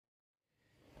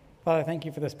Father, thank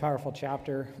you for this powerful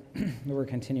chapter that we're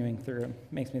continuing through. It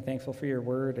makes me thankful for your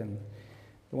word and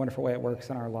the wonderful way it works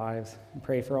in our lives. And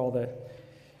pray for all the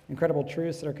incredible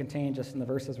truths that are contained just in the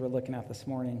verses we're looking at this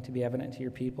morning to be evident to your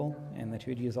people, and that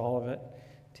you would use all of it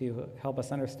to help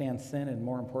us understand sin and,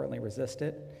 more importantly, resist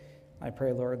it. I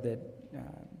pray, Lord, that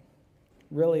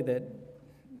really that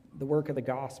the work of the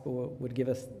gospel would give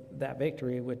us that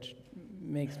victory, which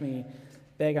makes me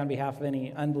beg on behalf of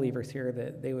any unbelievers here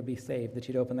that they would be saved, that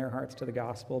you'd open their hearts to the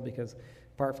gospel, because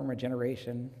apart from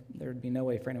regeneration, there would be no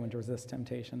way for anyone to resist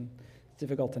temptation. It's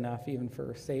difficult enough even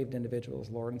for saved individuals,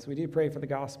 Lord. And so we do pray for the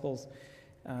gospel's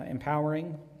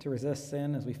empowering to resist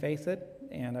sin as we face it,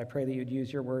 and I pray that you'd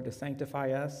use your word to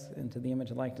sanctify us into the image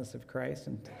and likeness of Christ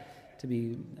and to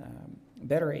be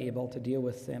better able to deal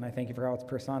with sin. I thank you for how it's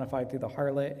personified through the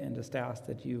harlot, and just ask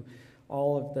that you,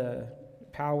 all of the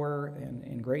power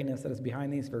and greatness that is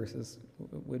behind these verses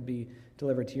would be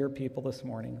delivered to your people this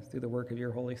morning through the work of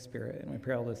your Holy Spirit. And we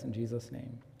pray all this in Jesus'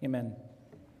 name. Amen.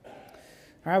 All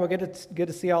right, well, good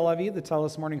to see all of you. The title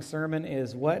of this morning's sermon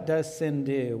is What Does Sin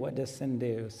Do? What Does Sin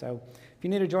Do? So if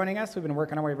you're new to joining us, we've been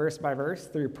working our way verse by verse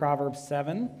through Proverbs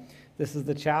 7. This is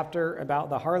the chapter about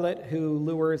the harlot who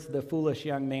lures the foolish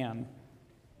young man.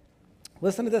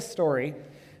 Listen to this story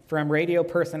from radio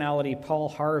personality Paul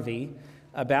Harvey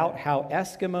about how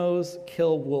Eskimos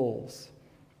kill wolves.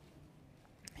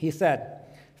 He said,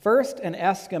 "First, an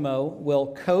Eskimo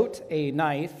will coat a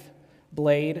knife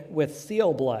blade with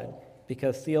seal blood,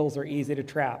 because seals are easy to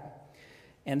trap.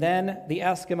 And then the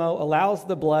Eskimo allows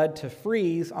the blood to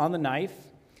freeze on the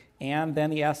knife, and then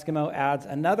the Eskimo adds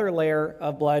another layer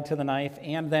of blood to the knife,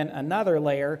 and then another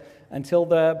layer until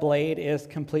the blade is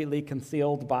completely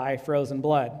concealed by frozen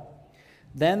blood.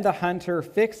 Then the hunter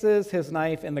fixes his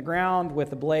knife in the ground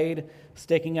with the blade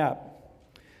sticking up.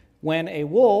 When a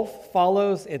wolf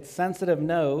follows its sensitive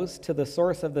nose to the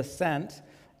source of the scent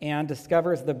and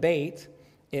discovers the bait,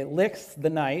 it licks the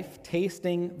knife,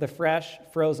 tasting the fresh,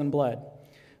 frozen blood.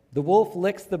 The wolf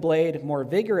licks the blade more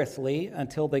vigorously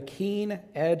until the keen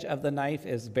edge of the knife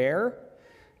is bare,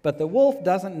 but the wolf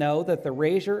doesn't know that the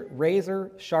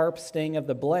razor-sharp sting of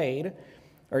the blade,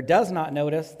 or does not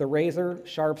notice the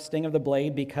razor-sharp sting of the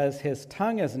blade because his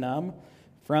tongue is numb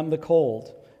from the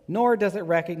cold, nor does it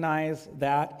recognize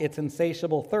that its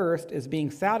insatiable thirst is being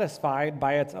satisfied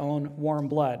by its own warm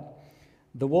blood.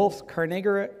 The wolf's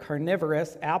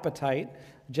carnivorous appetite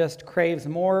just craves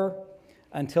more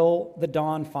until the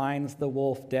dawn finds the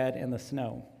wolf dead in the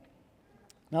snow."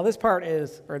 Now this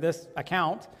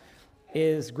account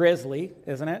is grisly,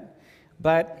 isn't it?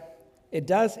 But it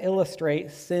does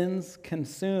illustrate sin's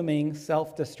consuming,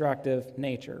 self-destructive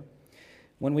nature.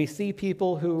 When we see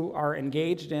people who are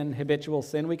engaged in habitual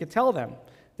sin, we could tell them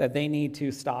that they need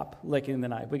to stop licking the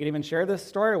knife. We could even share this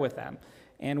story with them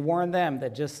and warn them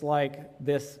that just like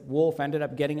this wolf ended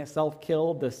up getting itself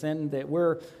killed, the sin that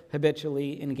we're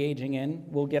habitually engaging in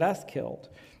will get us killed.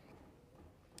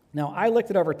 Now, I looked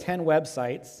at over 10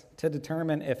 websites to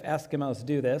determine if Eskimos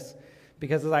do this,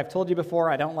 because as I've told you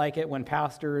before, I don't like it when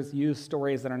pastors use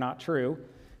stories that are not true,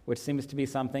 which seems to be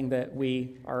something that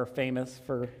we are famous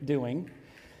for doing.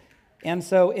 And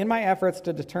so in my efforts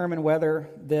to determine whether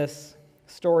this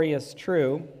story is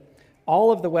true,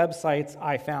 all of the websites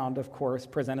I found, of course,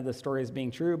 presented the story as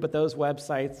being true, but those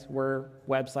websites were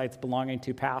websites belonging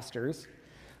to pastors,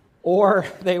 or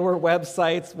they were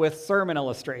websites with sermon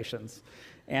illustrations.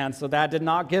 And so that did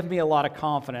not give me a lot of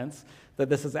confidence that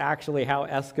this is actually how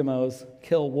Eskimos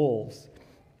kill wolves.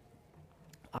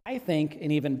 I think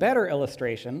an even better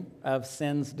illustration of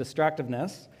sin's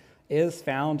destructiveness is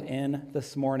found in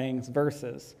this morning's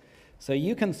verses. So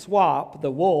you can swap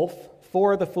the wolf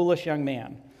for the foolish young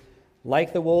man.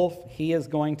 Like the wolf, he is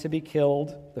going to be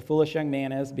killed, the foolish young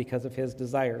man is, because of his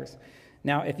desires.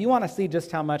 Now, if you want to see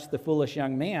just how much the foolish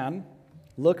young man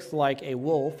looks like a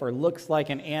wolf or looks like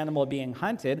an animal being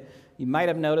hunted, you might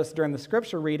have noticed during the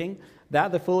scripture reading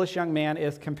that the foolish young man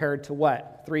is compared to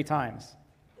what? 3 times.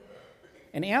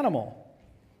 An animal.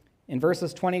 In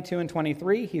verses 22 and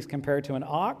 23, he's compared to an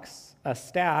ox, a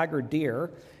stag or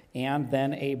deer, and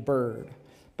then a bird.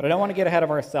 But I don't want to get ahead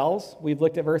of ourselves. We've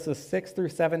looked at verses 6 through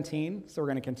 17, so we're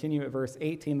going to continue at verse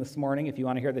 18 this morning. If you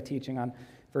want to hear the teaching on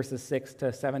verses 6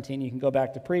 to 17, you can go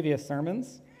back to previous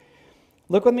sermons.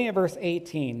 Look with me at verse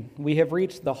 18. We have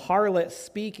reached the harlot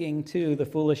speaking to the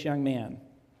foolish young man.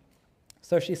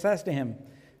 So she says to him,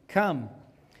 "Come,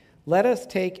 let us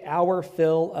take our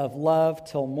fill of love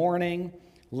till morning.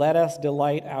 Let us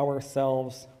delight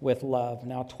ourselves with love."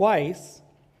 Now, twice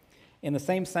in the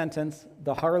same sentence,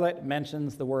 the harlot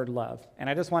mentions the word love. And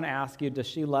I just want to ask you, does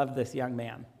she love this young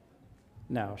man?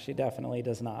 No, she definitely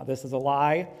does not. This is a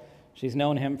lie She's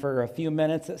known him for a few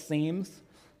minutes, it seems,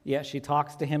 yet she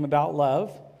talks to him about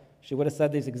love. She would have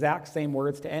said these exact same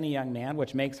words to any young man,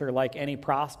 which makes her like any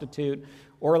prostitute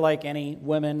or like any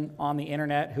woman on the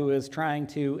internet who is trying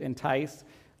to entice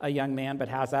a young man but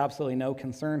has absolutely no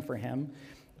concern for him.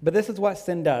 But this is what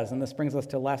sin does, and this brings us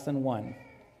to lesson 1.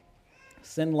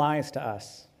 Sin lies to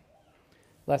us.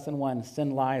 Lesson 1,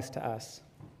 sin lies to us.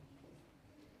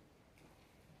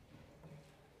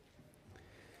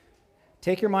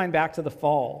 Take your mind back to the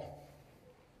fall.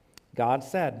 God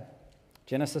said,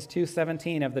 Genesis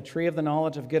 2:17, of the tree of the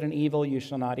knowledge of good and evil you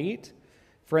shall not eat,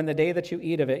 for in the day that you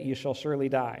eat of it you shall surely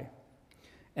die.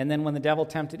 And then when the devil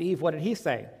tempted Eve, what did he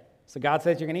say? So God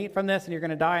says you're going to eat from this and you're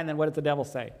going to die, and then what did the devil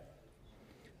say?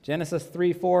 Genesis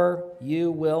 3:4,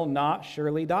 you will not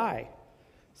surely die.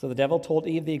 So the devil told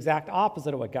Eve the exact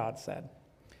opposite of what God said.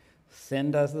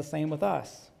 Sin does the same with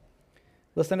us.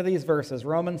 Listen to these verses.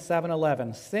 Romans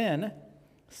 7:11, sin,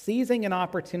 seizing an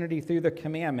opportunity through the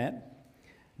commandment,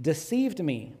 deceived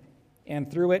me, and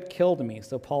through it killed me.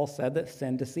 So Paul said that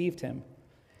sin deceived him.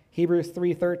 Hebrews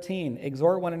 3:13,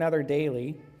 exhort one another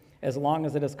daily, as long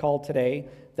as it is called today,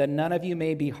 that none of you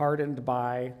may be hardened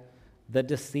by the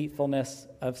deceitfulness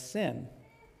of sin.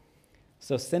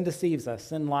 So sin deceives us,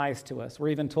 sin lies to us. We're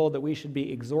even told that we should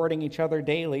be exhorting each other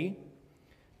daily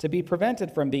to be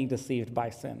prevented from being deceived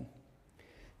by sin.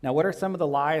 Now, what are some of the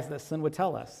lies that sin would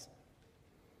tell us?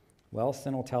 Well,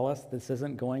 sin will tell us this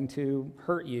isn't going to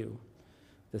hurt you.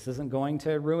 This isn't going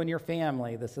to ruin your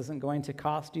family. This isn't going to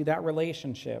cost you that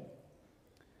relationship.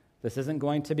 This isn't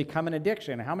going to become an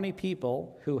addiction. How many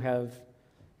people who have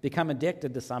become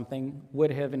addicted to something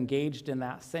would have engaged in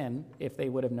that sin if they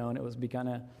would have known it was going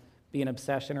to be an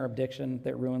obsession or addiction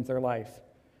that ruins their life?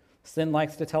 Sin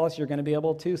likes to tell us you're going to be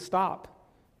able to stop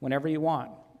whenever you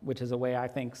want, which is a way I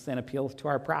think sin appeals to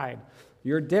our pride.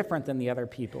 You're different than the other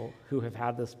people who have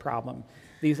had this problem.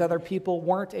 These other people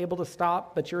weren't able to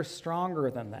stop, but you're stronger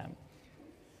than them.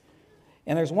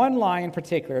 And there's one lie in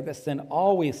particular that sin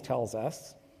always tells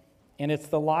us, and it's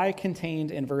the lie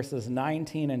contained in verses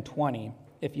 19 and 20,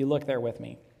 if you look there with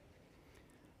me.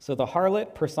 So the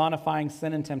harlot, personifying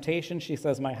sin and temptation, she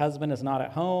says, my husband is not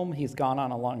at home. He's gone on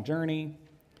a long journey.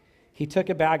 He took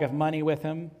a bag of money with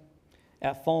him.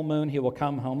 At full moon, he will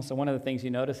come home. So one of the things you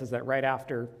notice is that right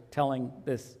after telling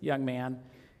this young man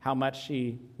how much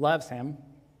she loves him,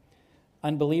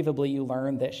 unbelievably, you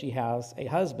learn that she has a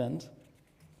husband.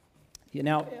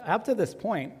 Now, up to this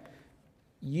point,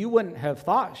 you wouldn't have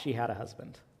thought she had a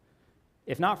husband.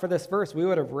 If not for this verse, we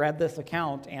would have read this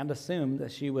account and assumed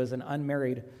that she was an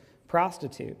unmarried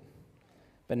prostitute.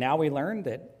 But now we learn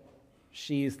that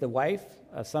she's the wife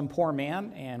of some poor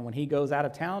man, and when he goes out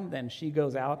of town, then she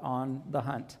goes out on the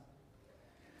hunt.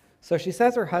 So she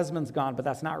says her husband's gone, but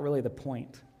that's not really the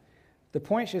point. The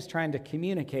point she's trying to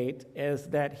communicate is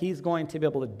that he's going to be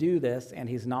able to do this, and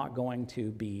he's not going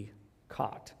to be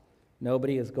caught.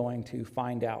 Nobody is going to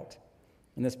find out.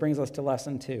 And this brings us to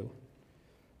lesson 2.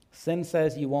 Sin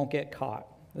says you won't get caught.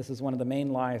 This is one of the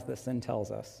main lies that sin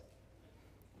tells us.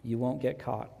 You won't get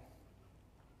caught.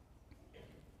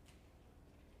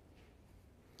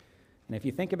 And if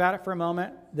you think about it for a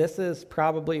moment, this is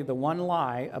probably the one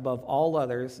lie above all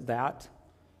others that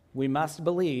we must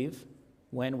believe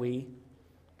when we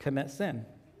commit sin.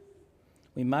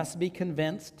 We must be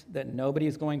convinced that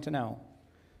nobody's going to know.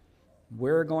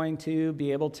 We're going to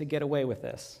be able to get away with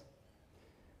this.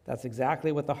 That's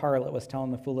exactly what the harlot was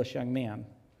telling the foolish young man.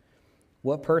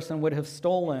 What person would have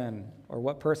stolen, or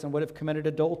what person would have committed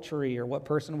adultery, or what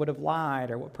person would have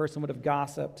lied, or what person would have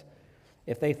gossiped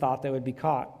if they thought they would be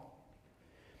caught?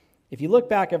 If you look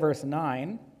back at verse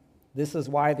 9, this is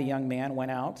why the young man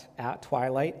went out at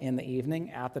twilight in the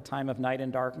evening, at the time of night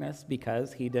and darkness,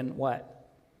 because he didn't what?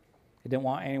 He didn't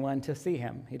want anyone to see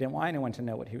him. He didn't want anyone to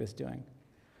know what he was doing.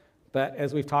 But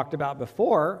as we've talked about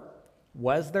before,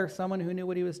 was there someone who knew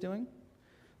what he was doing?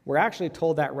 We're actually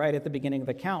told that right at the beginning of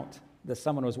the account, that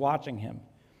someone was watching him.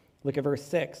 Look at verse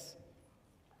 6.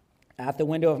 At the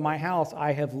window of my house,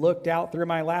 I have looked out through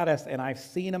my lattice, and I've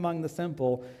seen among the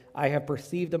simple, I have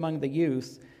perceived among the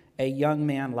youths, a young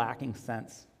man lacking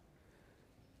sense.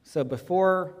 So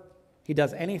before he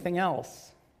does anything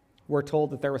else, we're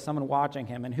told that there was someone watching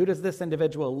him. And who does this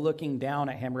individual looking down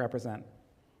at him represent?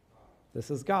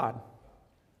 This is God.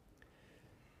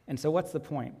 And so what's the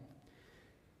point?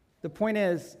 The point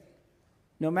is,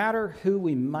 no matter who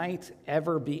we might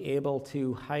ever be able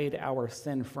to hide our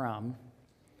sin from,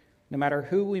 no matter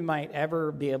who we might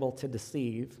ever be able to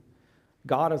deceive,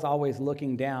 God is always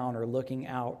looking down or looking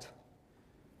out,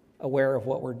 aware of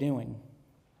what we're doing.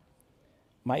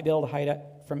 Might be able to hide it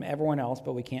from everyone else,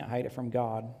 but we can't hide it from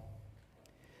God.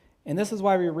 And this is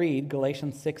why we read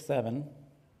Galatians 6:7,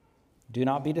 do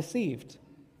not be deceived.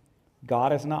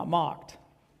 God is not mocked.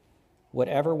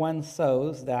 Whatever one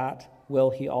sows, that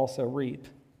will he also reap.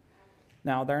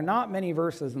 Now, there are not many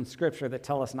verses in Scripture that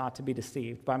tell us not to be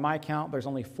deceived. By my count, there's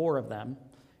only 4 of them,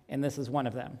 and this is one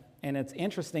of them. And it's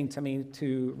interesting to me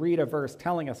to read a verse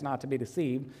telling us not to be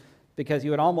deceived, because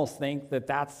you would almost think that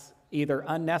that's either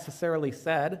unnecessarily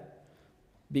said,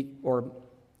 or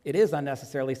it is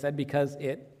unnecessarily said because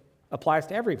it applies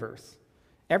to every verse.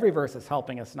 Every verse is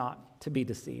helping us not to be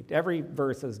deceived. Every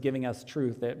verse is giving us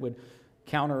truth that would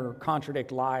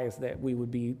contradict lies that we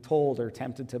would be told or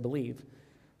tempted to believe.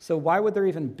 So why would there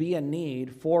even be a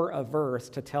need for a verse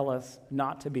to tell us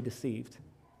not to be deceived?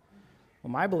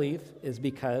 Well, my belief is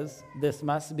because this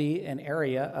must be an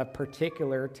area of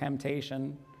particular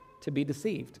temptation to be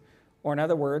deceived. Or in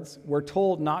other words, we're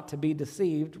told not to be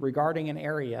deceived regarding an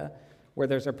area where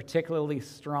there's a particularly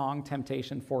strong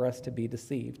temptation for us to be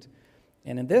deceived.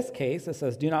 And in this case, it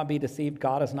says, do not be deceived,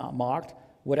 God is not mocked.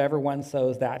 Whatever one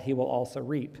sows, that he will also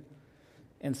reap.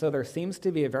 And so there seems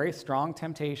to be a very strong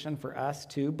temptation for us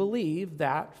to believe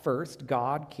that, first,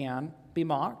 God can be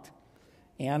mocked,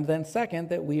 and then second,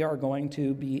 that we are going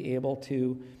to be able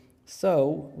to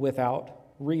sow without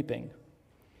reaping.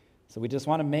 So we just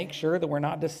want to make sure that we're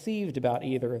not deceived about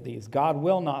either of these. God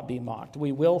will not be mocked.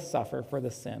 We will suffer for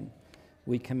the sin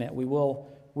we commit. We will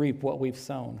reap what we've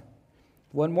sown.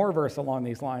 One more verse along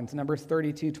these lines, Numbers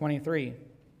 32:23.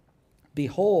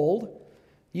 Behold,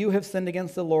 you have sinned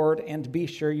against the Lord, and be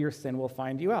sure your sin will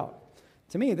find you out.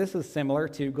 To me, this is similar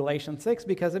to Galatians 6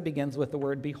 because it begins with the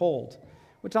word behold,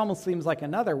 which almost seems like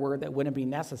another word that wouldn't be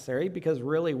necessary because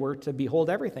really we're to behold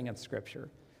everything in Scripture.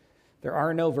 There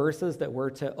are no verses that we're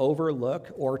to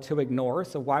overlook or to ignore,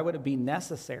 so why would it be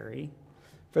necessary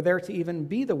for there to even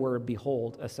be the word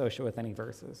behold associated with any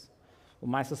verses? Well,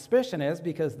 my suspicion is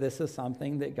because this is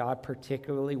something that God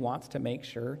particularly wants to make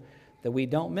sure that we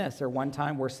don't miss, or one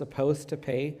time we're supposed to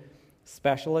pay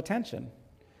special attention.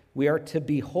 We are to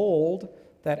behold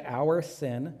that our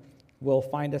sin will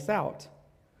find us out.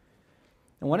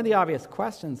 And one of the obvious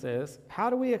questions is,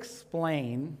 how do we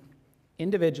explain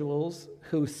individuals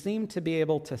who seem to be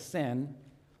able to sin,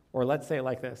 or let's say it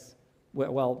like this,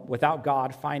 well, without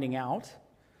God finding out,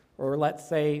 or let's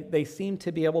say they seem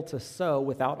to be able to sow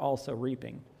without also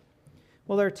reaping?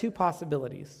 Well, there are 2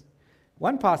 possibilities.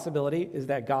 One possibility is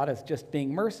that God is just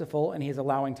being merciful and he's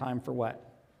allowing time for what?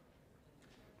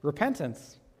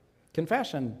 Repentance,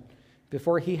 confession,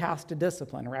 before he has to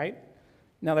discipline, right?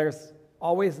 Now, there's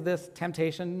always this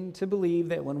temptation to believe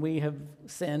that when we have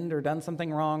sinned or done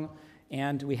something wrong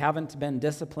and we haven't been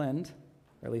disciplined,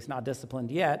 or at least not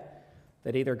disciplined yet,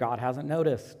 that either God hasn't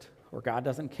noticed or God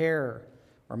doesn't care,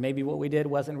 or maybe what we did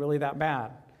wasn't really that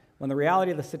bad. When the reality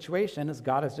of the situation is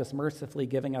God is just mercifully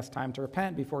giving us time to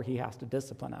repent before he has to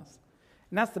discipline us.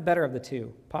 And that's the better of the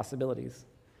 2 possibilities.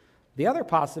 The other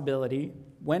possibility,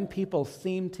 when people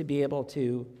seem to be able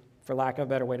to, for lack of a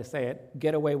better way to say it,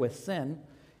 get away with sin,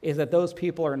 is that those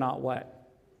people are not what?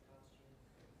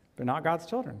 They're not God's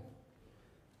children.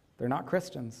 They're not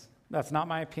Christians. That's not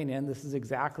my opinion. This is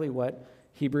exactly what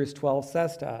Hebrews 12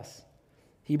 says to us.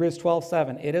 Hebrews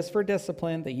 12:7, it is for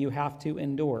discipline that you have to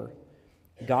endure.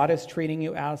 God is treating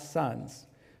you as sons.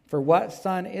 For what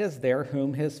son is there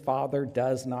whom his father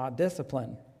does not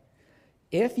discipline?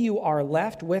 If you are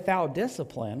left without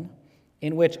discipline,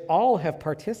 in which all have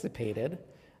participated,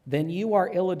 then you are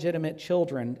illegitimate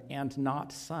children and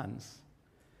not sons.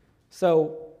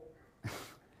 So,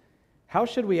 how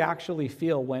should we actually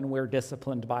feel when we're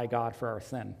disciplined by God for our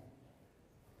sin?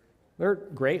 We're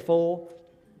grateful,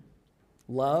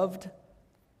 loved.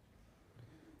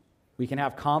 We can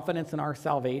have confidence in our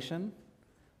salvation,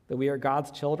 that we are God's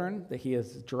children, that he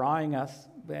is drawing us,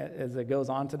 as it goes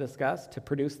on to discuss, to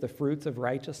produce the fruits of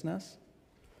righteousness.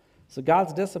 So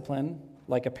God's discipline,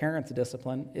 like a parent's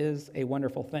discipline, is a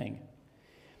wonderful thing.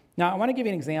 Now, I want to give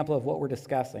you an example of what we're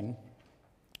discussing,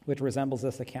 which resembles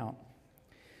this account.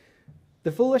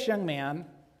 The foolish young man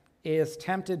is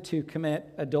tempted to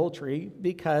commit adultery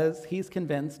because he's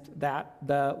convinced that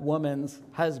the woman's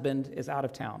husband is out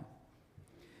of town.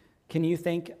 Can you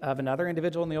think of another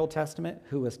individual in the Old Testament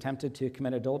who was tempted to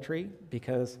commit adultery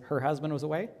because her husband was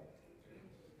away?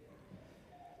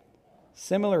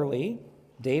 Similarly,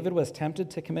 David was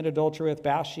tempted to commit adultery with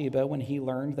Bathsheba when he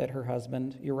learned that her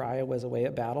husband Uriah was away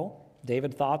at battle.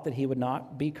 David thought that he would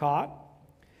not be caught.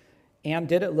 And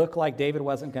did it look like David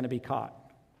wasn't going to be caught?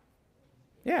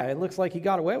 Yeah, it looks like he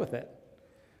got away with it.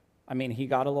 I mean, he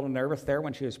got a little nervous there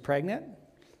when she was pregnant,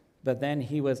 but then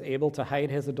he was able to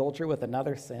hide his adultery with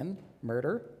another sin,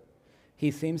 murder. He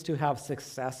seems to have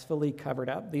successfully covered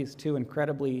up these two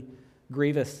incredibly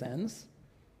grievous sins.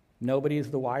 Nobody's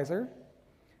the wiser.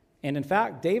 And in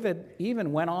fact, David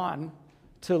even went on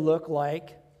to look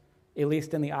like, at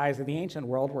least in the eyes of the ancient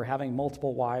world, where having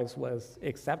multiple wives was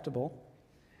acceptable,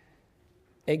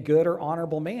 a good or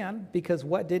honorable man, because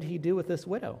what did he do with this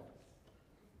widow?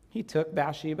 He took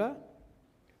Bathsheba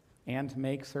and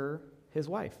makes her his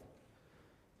wife.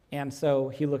 And so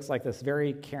he looks like this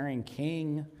very caring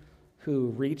king who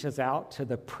reaches out to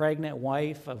the pregnant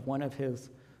wife of one of his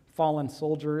fallen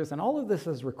soldiers. And all of this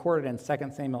is recorded in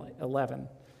 2 Samuel 11.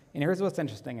 And here's what's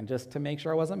interesting. And just to make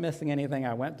sure I wasn't missing anything,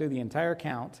 I went through the entire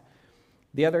account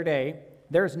the other day.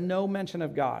 There's no mention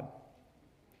of God.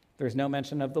 There's no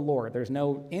mention of the Lord. There's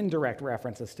no indirect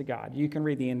references to God. You can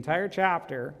read the entire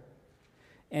chapter,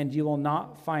 and you will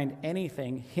not find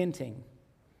anything hinting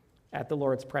at the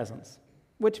Lord's presence,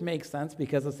 which makes sense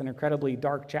because it's an incredibly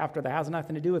dark chapter that has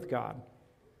nothing to do with God.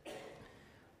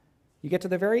 You get to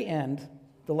the very end,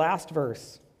 the last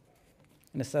verse,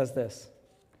 and it says this,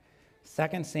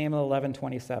 2 Samuel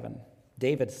 11:27.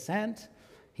 David sent,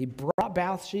 he brought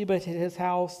Bathsheba to his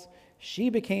house, she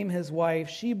became his wife,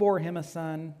 she bore him a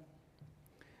son,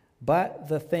 but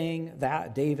the thing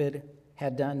that David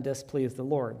had done displeased the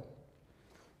Lord.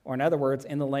 Or in other words,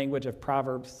 in the language of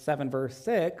Proverbs 7 verse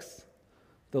 6,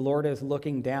 the Lord is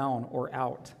looking down or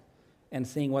out and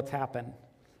seeing what's happened.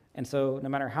 And so no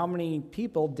matter how many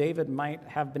people David might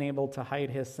have been able to hide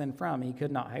his sin from, he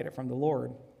could not hide it from the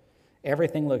Lord.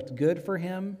 Everything looked good for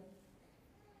him.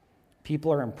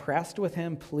 People are impressed with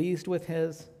him, pleased with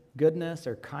his goodness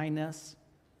or kindness.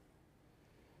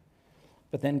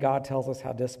 But then God tells us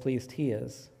how displeased he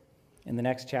is. In the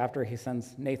next chapter, he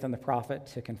sends Nathan the prophet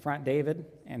to confront David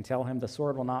and tell him the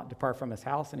sword will not depart from his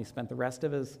house, and he spent the rest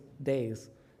of his days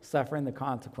suffering the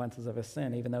consequences of his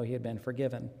sin, even though he had been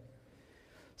forgiven.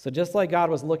 So just like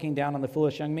God was looking down on the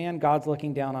foolish young man, God's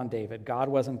looking down on David. God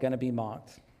wasn't going to be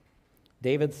mocked.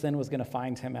 David's sin was going to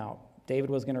find him out. David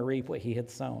was going to reap what he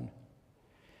had sown.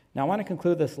 Now I want to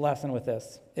conclude this lesson with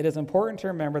this. It is important to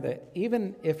remember that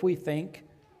even if we think,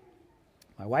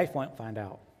 my wife won't find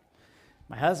out,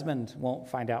 my husband won't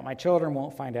find out, my children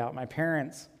won't find out, my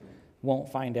parents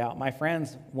won't find out, my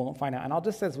friends won't find out. And I'll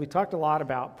just say, we talked a lot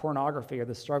about pornography or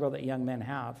the struggle that young men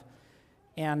have.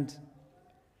 And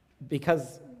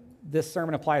because this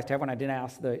sermon applies to everyone, I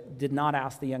did not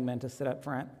ask the young men to sit up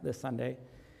front this Sunday.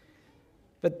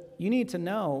 But you need to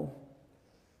know,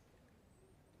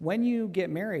 when you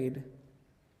get married,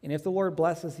 and if the Lord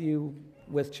blesses you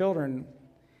with children,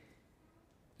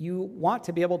 you want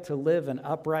to be able to live an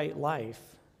upright life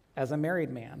as a married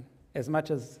man, as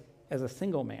much as a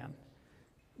single man.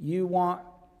 You want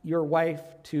your wife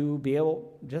to be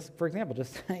able, just for example,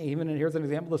 even here's an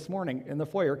example this morning in the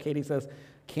foyer, Katie says,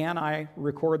 can I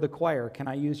record the choir? Can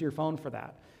I use your phone for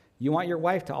that? You want your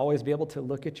wife to always be able to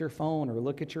look at your phone or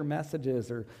look at your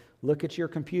messages or look at your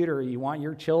computer. You want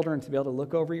your children to be able to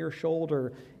look over your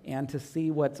shoulder and to see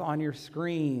what's on your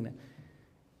screen.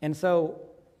 And so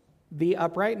the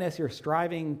uprightness you're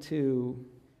striving to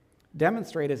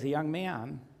demonstrate as a young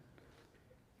man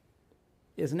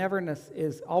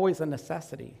is always a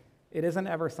necessity. It isn't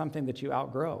ever something that you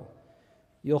outgrow.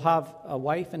 You'll have a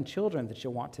wife and children that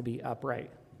you'll want to be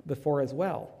upright before as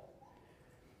well.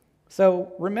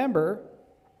 So remember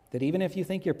that even if you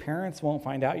think your parents won't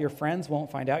find out, your friends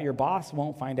won't find out, your boss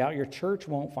won't find out, your church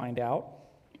won't find out,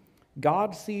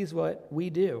 God sees what we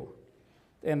do.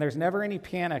 And there's never any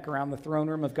panic around the throne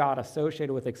room of God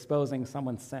associated with exposing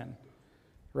someone's sin,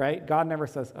 right? God never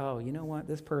says, oh, you know what?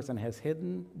 This person has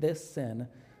hidden this sin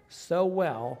so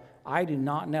well, I do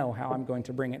not know how I'm going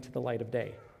to bring it to the light of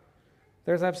day.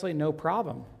 There's absolutely no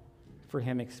problem for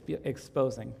him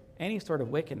exposing any sort of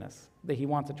wickedness that he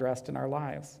wants addressed in our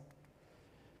lives.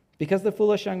 Because the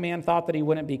foolish young man thought that he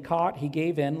wouldn't be caught, he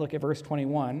gave in. Look at verse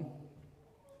 21. It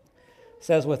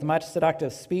says, with much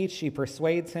seductive speech, she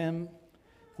persuades him.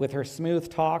 With her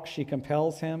smooth talk, she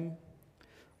compels him.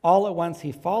 All at once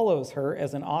he follows her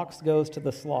as an ox goes to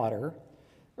the slaughter,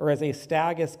 or as a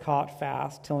stag is caught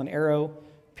fast till an arrow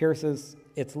pierces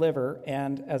its liver,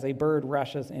 and as a bird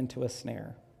rushes into a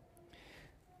snare.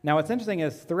 Now what's interesting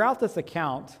is throughout this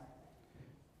account,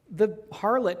 the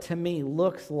harlot to me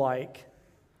looks like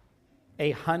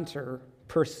a hunter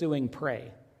pursuing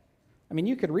prey. I mean,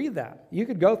 you could read that. You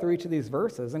could go through each of these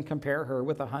verses and compare her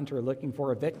with a hunter looking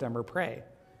for a victim or prey.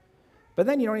 But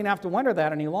then you don't even have to wonder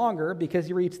that any longer, because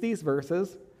you reach these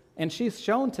verses and she's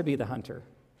shown to be the hunter.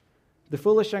 The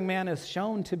foolish young man is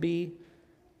shown to be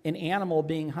an animal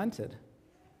being hunted.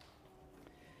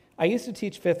 I used to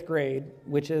teach 5th grade,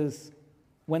 which is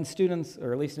when students,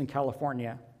 or at least in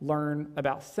California, learn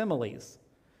about similes.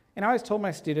 And I always told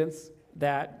my students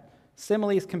that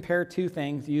similes compare two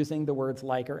things using the words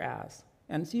like or as.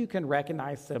 And so you can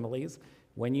recognize similes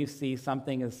when you see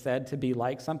something is said to be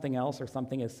like something else or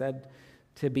something is said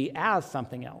to be as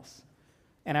something else.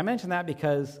 And I mention that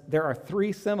because there are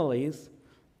 3 similes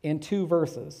in 2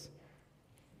 verses.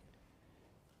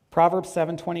 Proverbs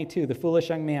 7:22, the foolish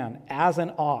young man, as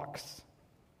an ox,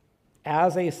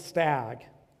 as a stag,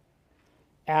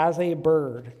 as a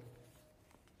bird.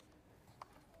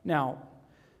 Now,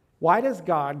 why does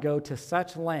God go to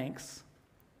such lengths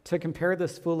to compare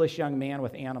this foolish young man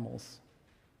with animals?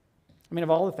 I mean, of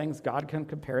all the things God can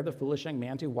compare the foolish young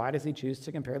man to, why does he choose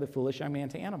to compare the foolish young man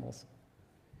to animals?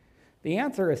 The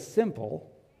answer is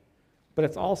simple, but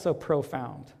it's also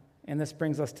profound. And this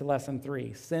brings us to lesson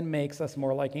 3. Sin makes us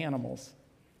more like animals.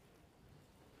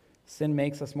 Sin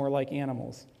makes us more like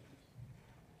animals.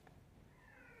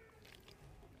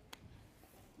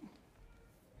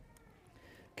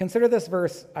 Consider this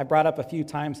verse I brought up a few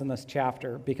times in this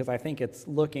chapter because I think it's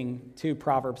looking to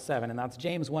Proverbs 7, and that's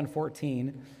James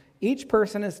 1:14. Each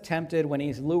person is tempted when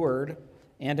he's lured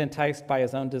and enticed by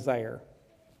his own desire.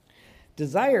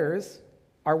 Desires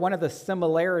are one of the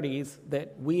similarities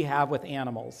that we have with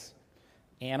animals.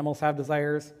 Animals have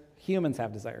desires, humans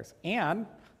have desires. And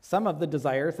some of the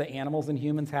desires that animals and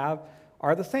humans have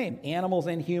are the same. Animals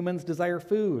and humans desire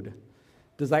food,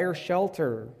 desire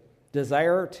shelter,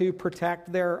 desire to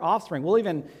protect their offspring. We'll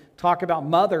even talk about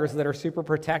mothers that are super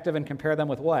protective and compare them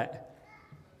with what?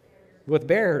 With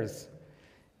bears.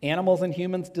 Animals and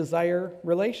humans desire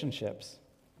relationships.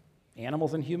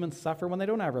 Animals and humans suffer when they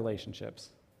don't have relationships.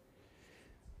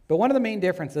 But one of the main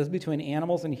differences between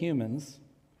animals and humans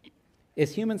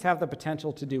is humans have the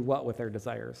potential to do what with their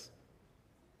desires?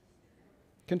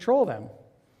 Control them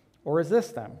or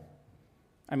resist them.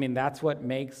 I mean, that's what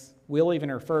makes, we'll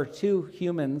even refer to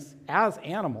humans as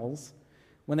animals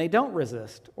when they don't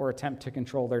resist or attempt to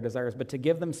control their desires, but to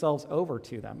give themselves over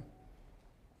to them.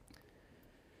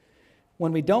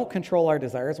 When we don't control our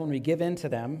desires, when we give in to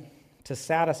them to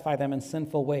satisfy them in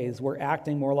sinful ways, we're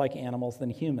acting more like animals than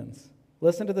humans.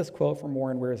 Listen to this quote from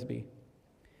Warren Wiersbe.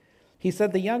 He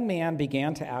said, "The young man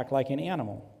began to act like an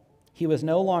animal. He was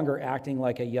no longer acting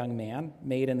like a young man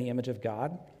made in the image of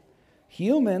God.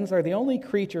 Humans are the only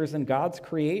creatures in God's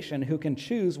creation who can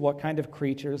choose what kind of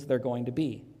creatures they're going to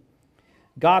be.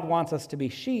 God wants us to be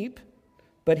sheep,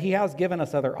 but he has given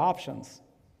us other options.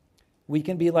 We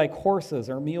can be like horses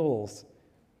or mules.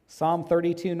 Psalm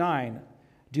 32:9,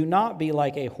 do not be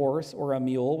like a horse or a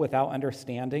mule without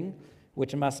understanding,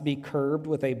 which must be curbed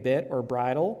with a bit or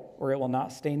bridle, or it will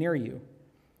not stay near you.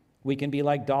 We can be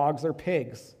like dogs or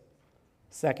pigs.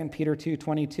 2 Peter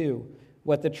 2:22,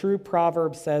 what the true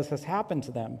proverb says has happened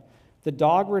to them. The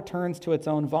dog returns to its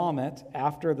own vomit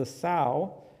after the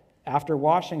sow, after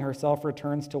washing herself,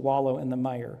 returns to wallow in the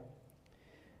mire.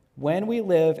 When we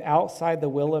live outside the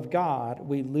will of God,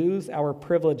 we lose our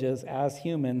privileges as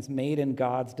humans made in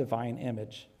God's divine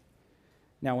image."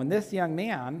 Now, when this young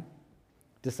man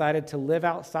decided to live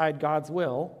outside God's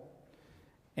will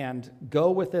and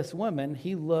go with this woman,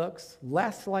 he looks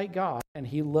less like God and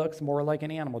he looks more like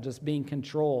an animal, just being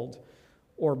controlled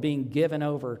or being given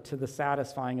over to the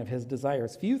satisfying of his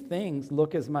desires. Few things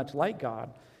look as much like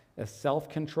God as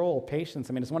self-control, patience.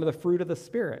 I mean, it's one of the fruit of the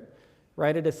Spirit,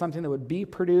 right? It is something that would be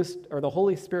produced, or the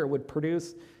Holy Spirit would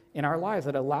produce in our lives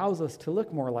that allows us to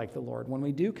look more like the Lord when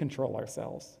we do control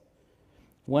ourselves.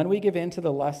 When we give in to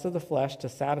the lust of the flesh to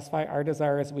satisfy our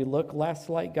desires, we look less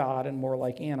like God and more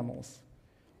like animals.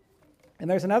 And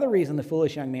there's another reason the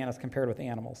foolish young man is compared with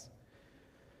animals.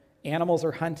 Animals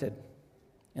are hunted,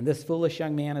 and this foolish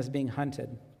young man is being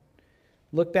hunted.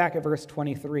 Look back at verse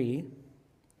 23.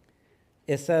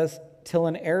 It says, till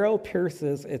an arrow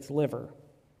pierces its liver.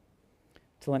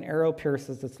 Till an arrow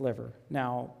pierces its liver.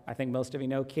 Now, I think most of you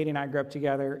know, Katie and I grew up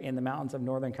together in the mountains of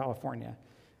Northern California.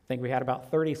 I think we had about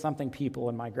 30-something people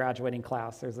in my graduating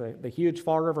class. There's the huge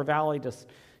Fall River Valley just,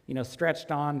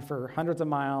 stretched on for hundreds of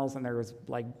miles, and there was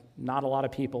not a lot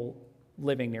of people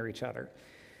living near each other.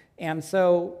 And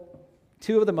so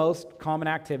two of the most common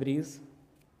activities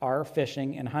are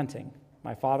fishing and hunting.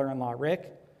 My father-in-law,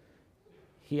 Rick,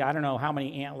 I don't know how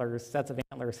many sets of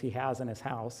antlers he has in his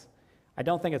house. I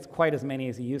don't think it's quite as many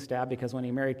as he used to have, because when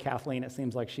he married Kathleen, it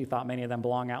seems like she thought many of them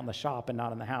belong out in the shop and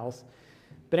not in the house.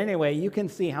 But anyway, you can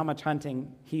see how much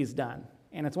hunting he's done.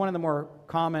 And it's one of the more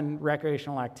common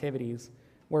recreational activities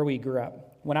where we grew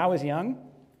up. When I was young,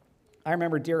 I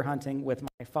remember deer hunting with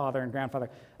my father and grandfather.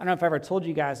 I don't know if I ever told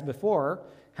you guys before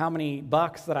how many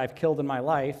bucks that I've killed in my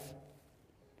life.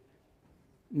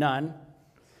 None.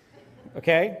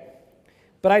 Okay?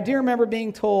 But I do remember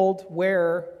being told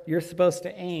where you're supposed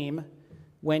to aim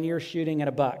when you're shooting at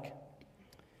a buck,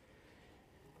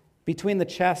 between the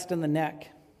chest and the neck,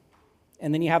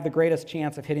 and then you have the greatest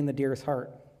chance of hitting the deer's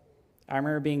heart. I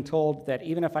remember being told that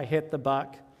even if I hit the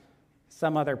buck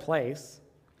some other place,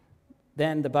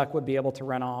 then the buck would be able to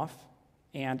run off,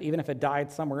 and even if it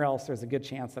died somewhere else, there's a good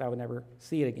chance that I would never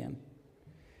see it again.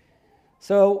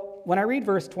 So when I read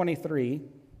verse 23,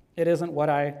 it isn't what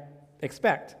I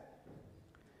expect.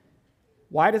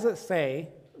 Why does it say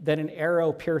that an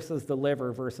arrow pierces the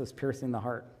liver versus piercing the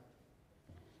heart?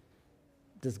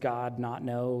 Does God not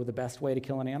know the best way to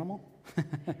kill an animal?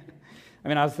 I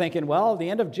mean, I was thinking, well, at the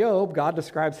end of Job, God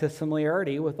describes his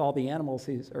familiarity with all the animals,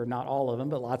 or not all of them,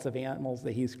 but lots of animals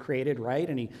that he's created, right?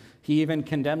 And he even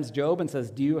condemns Job and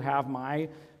says, do you have my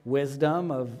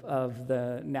wisdom of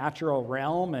the natural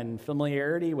realm and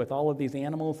familiarity with all of these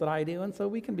animals that I do? And so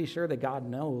we can be sure that God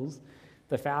knows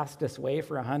the fastest way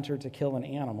for a hunter to kill an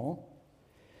animal.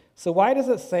 So why does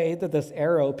it say that this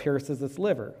arrow pierces its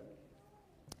liver?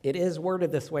 It is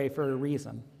worded this way for a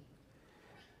reason.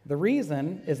 The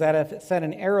reason is that if it said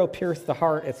an arrow pierced the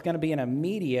heart, it's going to be an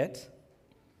immediate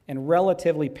and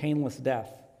relatively painless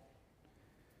death.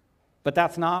 But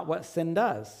that's not what sin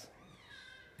does.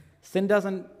 Sin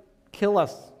doesn't kill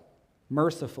us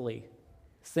mercifully.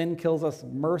 Sin kills us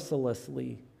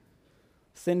mercilessly.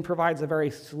 Sin provides a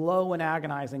very slow and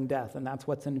agonizing death, and that's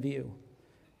what's in view.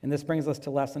 And this brings us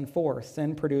to lesson 4.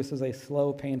 Sin produces a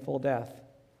slow, painful death.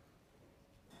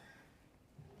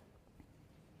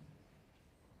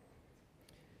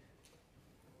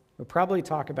 We'll probably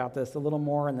talk about this a little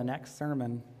more in the next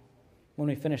sermon when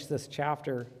we finish this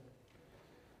chapter.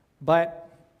 But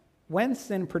when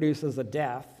sin produces a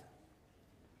death,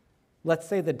 let's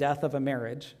say the death of a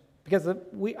marriage, because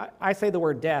I say the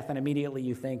word death and immediately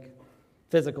you think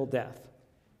physical death.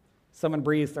 Someone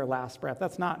breathes their last breath.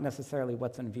 That's not necessarily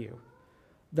what's in view.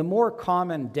 The more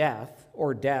common death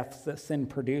or deaths that sin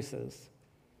produces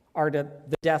are the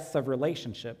deaths of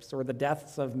relationships, or the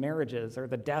deaths of marriages, or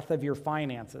the death of your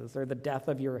finances, or the death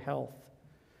of your health,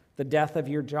 the death of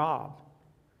your job.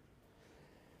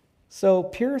 So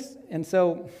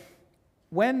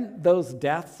when those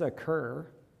deaths occur,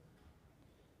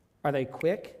 are they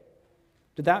quick?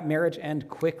 Did that marriage end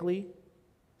quickly?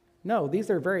 No, these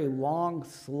are very long,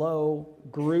 slow,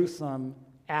 gruesome,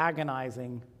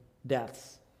 agonizing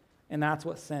deaths. And that's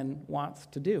what sin wants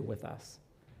to do with us.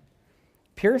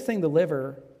 Piercing the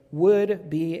liver would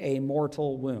be a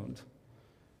mortal wound.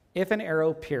 If an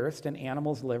arrow pierced an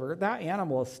animal's liver, that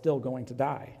animal is still going to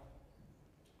die.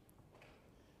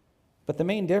 But the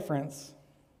main difference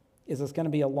is it's going to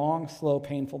be a long, slow,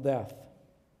 painful death.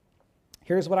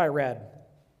 Here's what I read.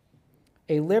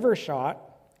 A liver shot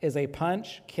is a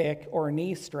punch, kick, or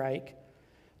knee strike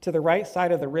to the right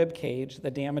side of the rib cage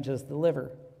that damages the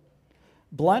liver.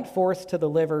 Blunt force to the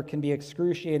liver can be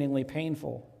excruciatingly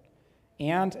painful,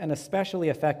 and an especially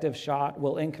effective shot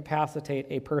will incapacitate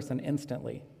a person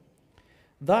instantly.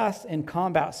 Thus, in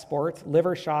combat sports,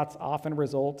 liver shots often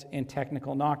result in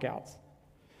technical knockouts.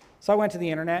 So I went to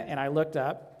the internet and I looked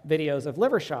up videos of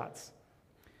liver shots.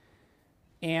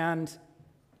 And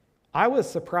I was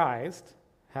surprised,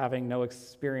 having no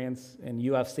experience in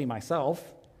UFC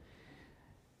myself,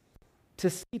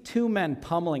 to see two men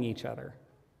pummeling each other.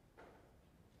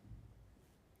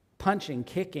 Punching,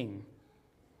 kicking,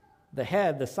 the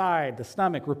head, the side, the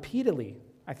stomach, repeatedly.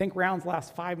 I think rounds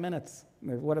last 5 minutes.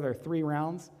 What are there, 3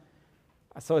 rounds?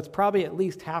 So it's probably at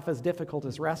least half as difficult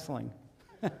as wrestling.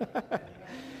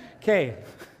 Okay.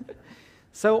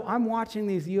 So I'm watching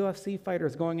these UFC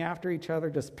fighters going after each other,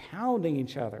 just pounding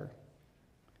each other.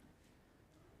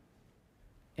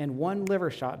 And one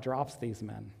liver shot drops these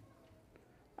men.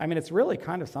 I mean, it's really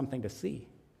kind of something to see.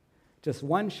 Just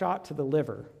one shot to the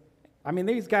liver. I mean,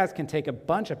 these guys can take a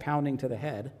bunch of pounding to the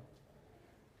head,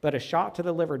 but a shot to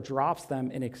the liver drops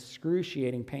them in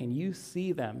excruciating pain. You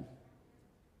see them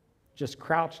just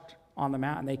crouched on the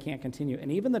mat and they can't continue.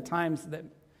 And even the times that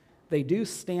they do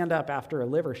stand up after a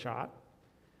liver shot,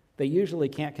 they usually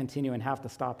can't continue and have to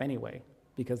stop anyway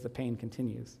because the pain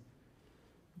continues.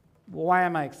 Why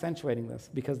am I accentuating this?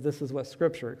 Because this is what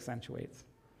Scripture accentuates.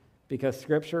 Because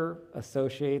Scripture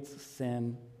associates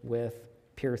sin with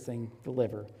piercing the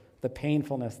liver, the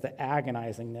painfulness, the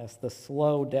agonizingness, the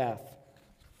slow death.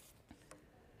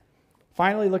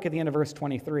 Finally, look at the end of verse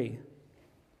 23.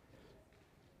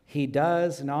 He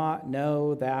does not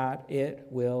know that it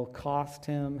will cost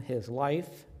him his life.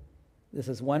 This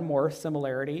is one more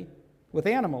similarity with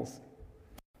animals.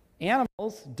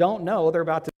 Animals don't know they're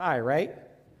about to die, right?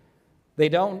 They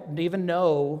don't even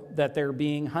know that they're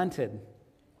being hunted.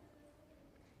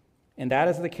 And that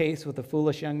is the case with the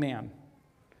foolish young man.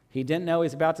 He didn't know he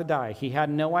was about to die. He had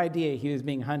no idea he was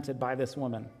being hunted by this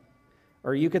woman.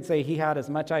 Or you could say he had as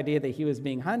much idea that he was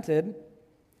being hunted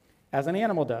as an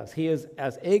animal does. He is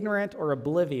as ignorant or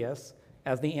oblivious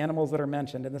as the animals that are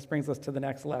mentioned. And this brings us to the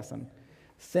next lesson.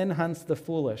 Sin hunts the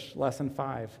foolish, lesson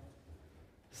 5.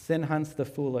 Sin hunts the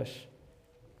foolish.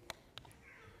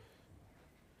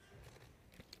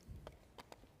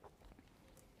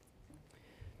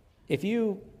 If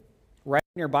you write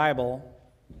in your Bible,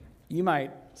 you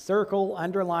might circle,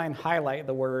 underline, highlight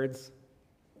the words,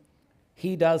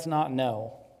 "He does not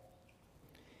know."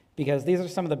 Because these are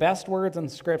some of the best words in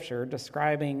Scripture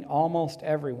describing almost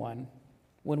everyone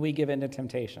when we give in to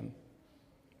temptation.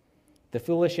 The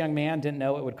foolish young man didn't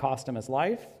know it would cost him his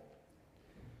life.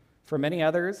 For many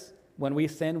others, when we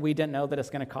sin, we didn't know that it's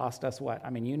going to cost us what? I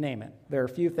mean, you name it. There are a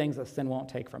few things that sin won't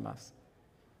take from us.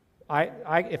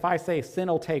 If I say sin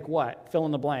will take what? Fill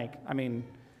in the blank. I mean,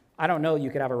 I don't know you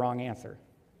could have a wrong answer.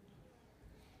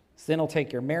 Sin will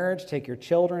take your marriage, take your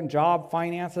children, job,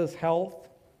 finances, health.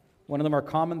 One of the more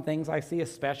common things I see,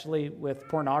 especially with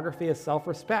pornography, is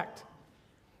self-respect.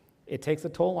 It takes a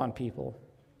toll on people.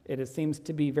 It seems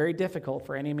to be very difficult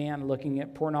for any man looking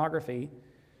at pornography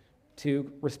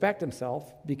to respect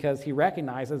himself because he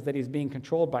recognizes that he's being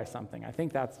controlled by something. I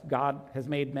think that's God has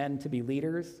made men to be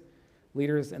leaders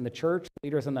in the church,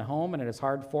 leaders in the home, and it is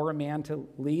hard for a man to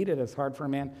lead. It is hard for a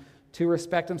man to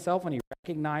respect himself when he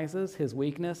recognizes his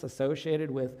weakness associated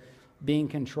with being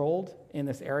controlled in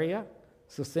this area.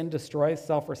 So sin destroys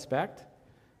self-respect.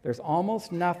 There's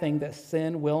almost nothing that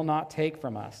sin will not take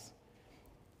from us.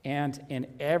 And in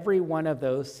every one of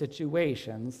those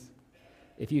situations,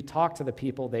 if you talk to the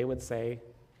people, they would say,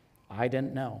 "I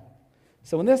didn't know."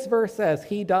 So when this verse says,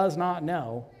 "He does not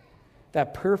know,"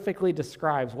 that perfectly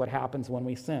describes what happens when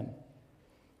we sin.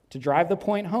 To drive the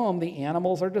point home, the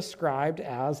animals are described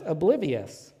as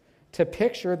oblivious. To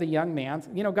picture the young man's,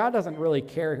 God doesn't really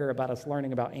care here about us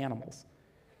learning about animals,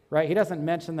 right? He doesn't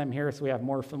mention them here so we have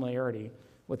more familiarity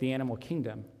with the animal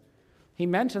kingdom. He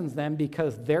mentions them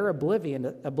because their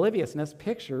obliviousness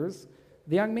pictures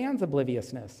the young man's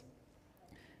obliviousness.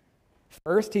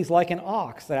 First, he's like an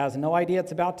ox that has no idea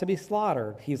it's about to be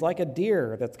slaughtered. He's like a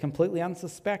deer that's completely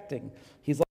unsuspecting.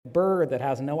 He's like a bird that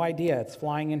has no idea it's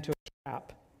flying into a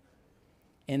trap.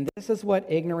 And this is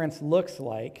what ignorance looks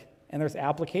like, and there's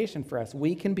application for us.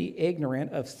 We can be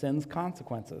ignorant of sin's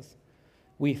consequences.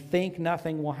 We think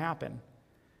nothing will happen.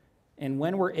 And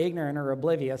when we're ignorant or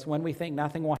oblivious, when we think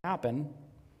nothing will happen,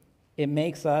 it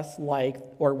makes us like,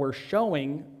 or we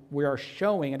are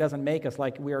showing, it doesn't make us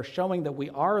like, we are showing that we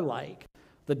are like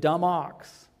the dumb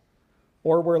ox,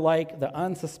 or we're like the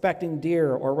unsuspecting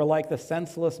deer, or we're like the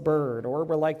senseless bird, or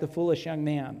we're like the foolish young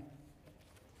man.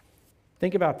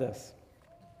 Think about this.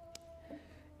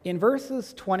 In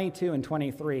verses 22 and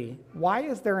 23, why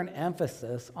is there an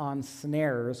emphasis on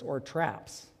snares or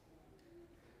traps?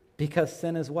 Because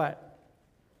sin is what?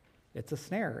 It's a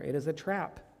snare. It is a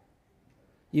trap.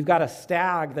 You've got a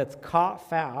stag that's caught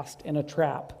fast in a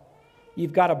trap.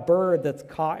 You've got a bird that's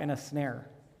caught in a snare.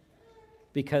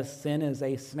 Because sin is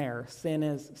a snare.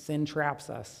 Sin traps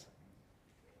us.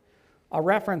 I'll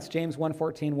reference James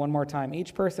 1:14 one more time.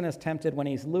 Each person is tempted when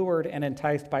he's lured and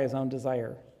enticed by his own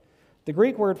desire. The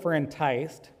Greek word for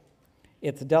enticed,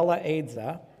 it's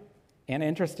delaeiza, and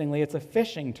interestingly, it's a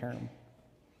fishing term.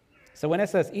 So when it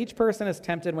says each person is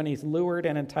tempted when he's lured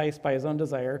and enticed by his own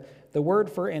desire, the word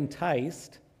for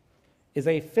enticed is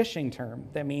a fishing term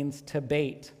that means to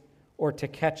bait or to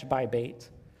catch by bait.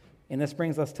 And this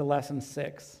brings us to lesson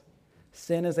 6.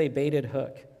 Sin is a baited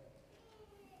hook.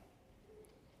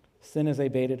 Sin is a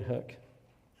baited hook.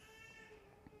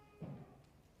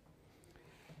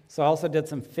 So I also did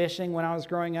some fishing when I was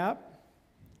growing up.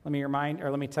 Let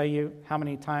me tell you how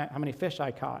many fish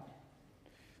I caught.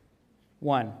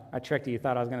 1. I tricked you. You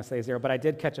thought I was going to say 0, but I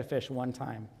did catch a fish one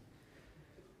time.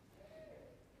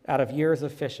 Out of years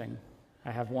of fishing,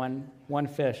 I have one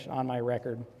fish on my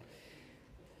record.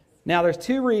 Now, there's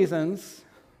 2 reasons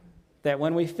that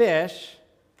when we fish,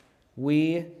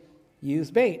 we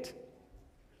use bait.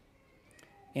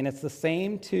 And it's the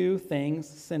same 2 things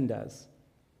sin does.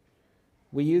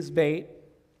 We use bait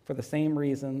for the same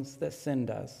reasons that sin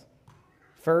does.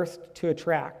 First, to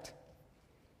attract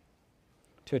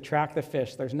the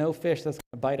fish. There's no fish that's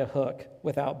going to bite a hook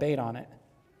without bait on it.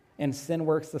 And sin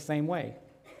works the same way.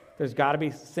 There's got to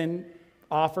be, sin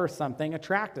offers something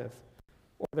attractive.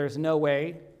 Or there's no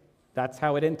way, that's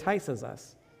how it entices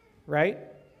us, right?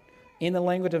 In the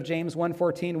language of James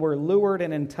 1:14, we're lured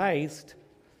and enticed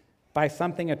by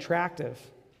something attractive.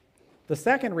 The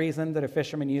second reason that a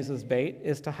fisherman uses bait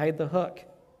is to hide the hook.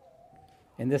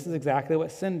 And this is exactly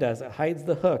what sin does. It hides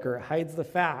the hook, or it hides the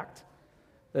fact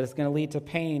that it's going to lead to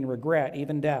pain, regret,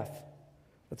 even death.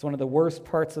 That's one of the worst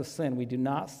parts of sin. We do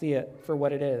not see it for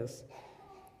what it is.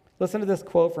 Listen to this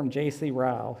quote from J.C.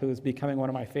 Ryle, who is becoming one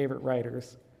of my favorite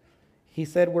writers. He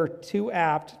said, "We're too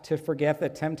apt to forget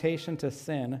that temptation to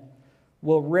sin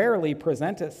will rarely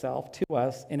present itself to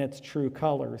us in its true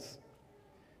colors.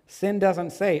 Sin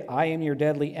doesn't say, 'I am your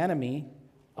deadly enemy.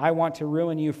 I want to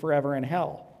ruin you forever in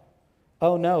hell.'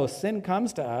 Oh no, sin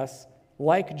comes to us,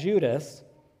 like Judas,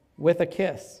 with a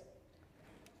kiss.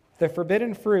 The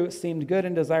forbidden fruit seemed good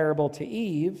and desirable to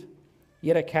Eve,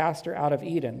 yet it cast her out of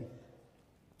Eden."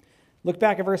 Look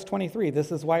back at verse 23.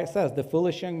 This is why it says, "The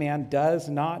foolish young man does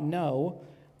not know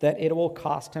that it will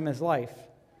cost him his life."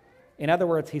 In other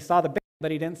words, he saw the bait, but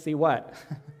he didn't see what?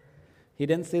 He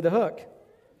didn't see the hook.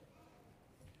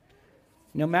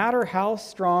 No matter how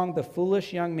strong the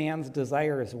foolish young man's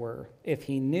desires were, if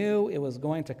he knew it was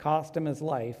going to cost him his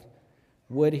life,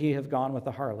 would he have gone with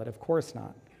the harlot? Of course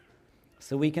not.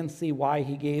 So we can see why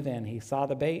he gave in. He saw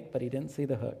the bait, but he didn't see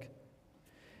the hook.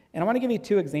 And I want to give you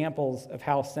two examples of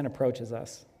how sin approaches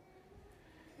us.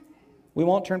 We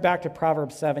won't turn back to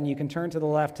Proverbs 7. You can turn to the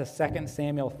left to 2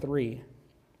 Samuel 3.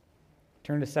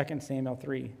 Turn to 2 Samuel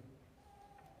 3.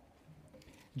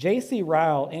 J.C.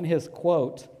 Ryle, in his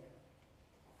quote,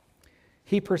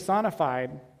 he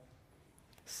personified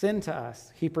sin to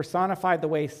us. He personified the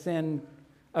way sin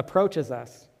approaches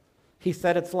us. He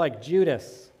said it's like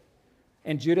Judas.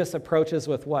 And Judas approaches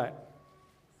with what?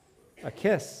 A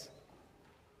kiss.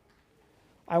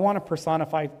 I want to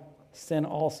personify sin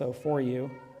also for you.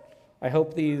 I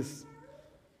hope these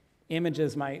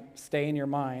images might stay in your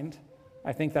mind.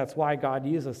 I think that's why God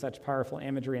uses such powerful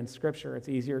imagery in Scripture. It's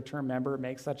easier to remember. It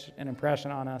makes such an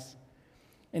impression on us.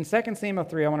 In 2 Samuel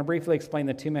 3, I want to briefly explain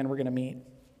the two men we're going to meet.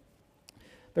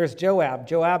 There's Joab.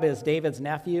 Joab is David's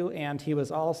nephew, and he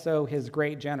was also his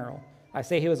great general. I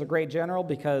say he was a great general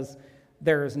because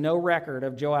there is no record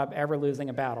of Joab ever losing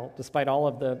a battle, despite all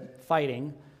of the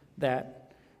fighting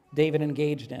that David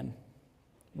engaged in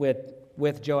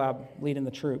with Joab leading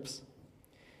the troops.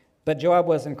 But Joab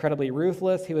was incredibly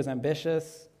ruthless. He was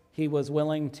ambitious. He was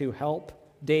willing to help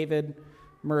David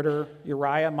murder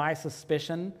Uriah. My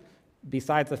suspicion,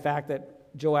 besides the fact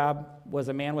that Joab was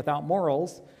a man without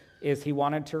morals, is he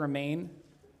wanted to remain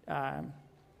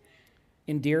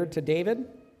endeared to David,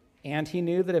 and he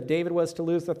knew that if David was to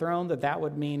lose the throne, that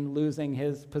would mean losing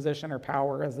his position or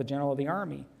power as the general of the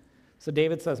army. So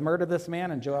David says, "Murder this man,"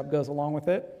 and Joab goes along with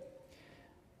it.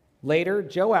 Later,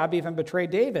 Joab even betrayed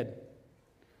David.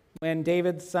 When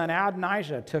David's son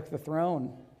Adonijah took the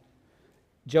throne,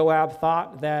 Joab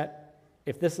thought that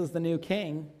if this is the new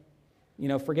king,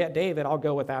 forget David, I'll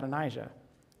go with Adonijah.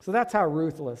 So that's how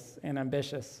ruthless and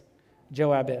ambitious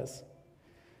Joab is.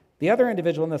 The other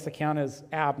individual in this account is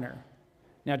Abner.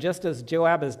 Now, just as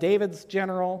Joab is David's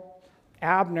general,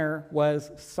 Abner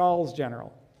was Saul's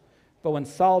general. But when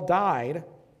Saul died,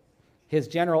 his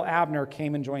general Abner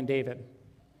came and joined David.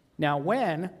 Now,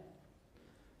 when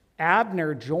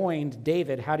Abner joined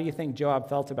David, how do you think Joab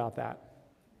felt about that?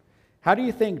 How do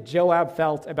you think Joab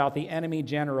felt about the enemy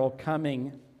general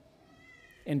coming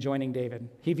and joining David?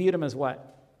 He viewed him as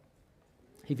what?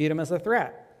 He viewed him as a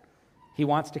threat. He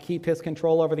wants to keep his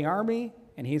control over the army,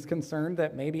 and he's concerned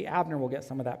that maybe Abner will get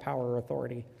some of that power or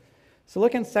authority. So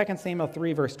look in 2 Samuel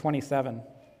 3, verse 27.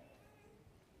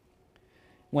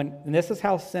 And this is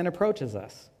how sin approaches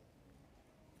us.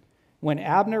 When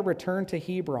Abner returned to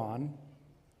Hebron,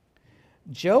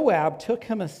 Joab took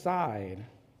him aside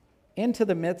into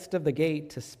the midst of the gate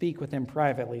to speak with him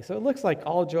privately. So it looks like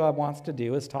all Joab wants to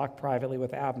do is talk privately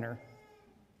with Abner.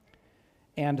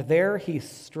 And there he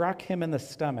struck him in the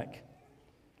stomach,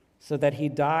 so that he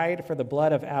died for the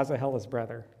blood of Asahel, his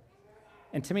brother.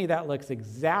 And to me, that looks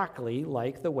exactly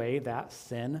like the way that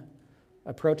sin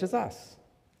approaches us.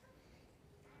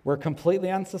 We're completely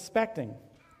unsuspecting,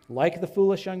 like the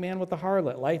foolish young man with the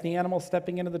harlot, like the animal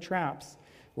stepping into the traps,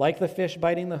 like the fish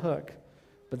biting the hook.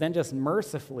 But then just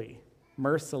mercilessly,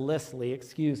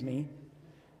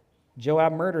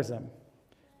 Joab murders him.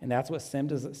 And that's what sin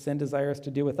desires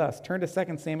to do with us. Turn to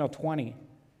 2 Samuel 20.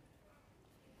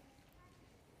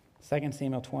 2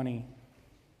 Samuel 20.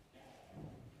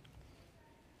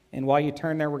 And while you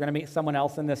turn there, we're going to meet someone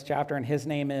else in this chapter, and his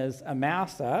name is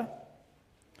Amasa.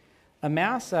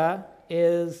 Amasa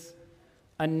is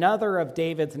another of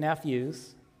David's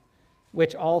nephews,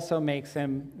 which also makes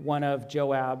him one of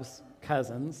Joab's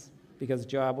cousins, because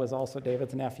Joab was also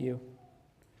David's nephew.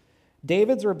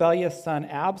 David's rebellious son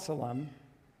Absalom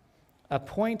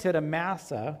appointed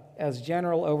Amasa as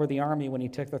general over the army when he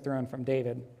took the throne from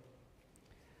David.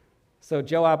 So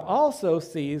Joab also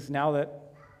sees, now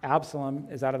that Absalom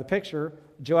is out of the picture,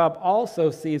 Joab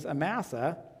also sees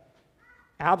Amasa,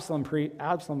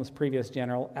 Absalom's previous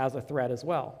general, as a threat as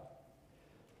well.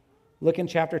 Look in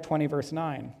chapter 20, verse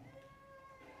 9.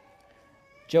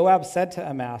 Joab said to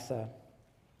Amasa,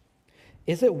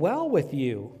 "Is it well with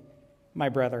you, my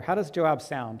brother?" How does Joab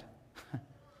sound?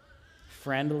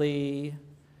 Friendly,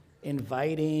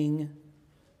 inviting,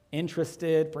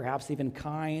 interested, perhaps even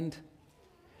kind.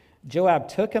 Joab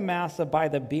took Amasa by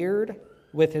the beard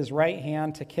with his right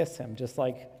hand to kiss him, just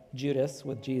like Judas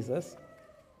with Jesus.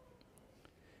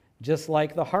 Just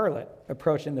like the harlot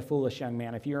approaching the foolish young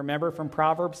man. If you remember from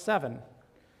Proverbs 7,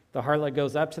 the harlot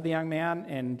goes up to the young man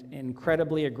and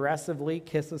incredibly aggressively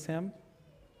kisses him.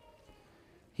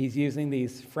 He's using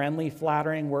these friendly,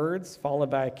 flattering words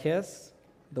followed by a kiss.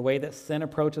 The way that sin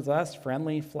approaches us,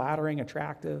 friendly, flattering,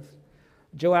 attractive.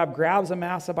 Joab grabs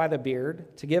Amasa by the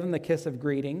beard to give him the kiss of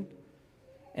greeting.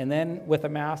 And then with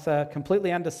Amasa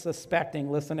completely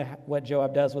unsuspecting, listen to what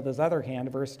Joab does with his other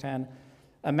hand, verse 10.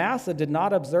 Amasa did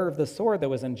not observe the sword that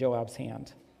was in Joab's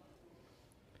hand.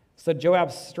 So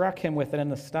Joab struck him with it in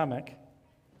the stomach,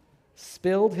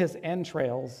 spilled his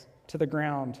entrails to the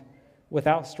ground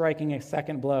without striking a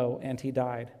second blow, and he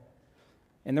died.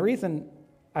 And the reason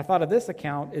I thought of this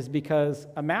account is because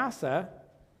Amasa,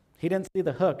 he didn't see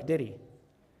the hook, did he?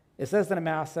 It says that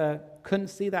Amasa couldn't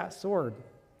see that sword,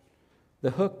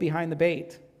 the hook behind the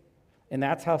bait. And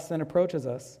that's how sin approaches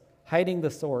us. Hiding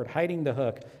the sword, hiding the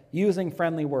hook, using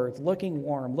friendly words, looking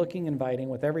warm, looking inviting,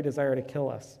 with every desire to kill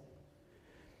us.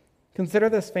 Consider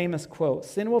this famous quote: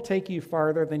 "Sin will take you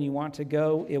farther than you want to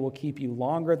go, it will keep you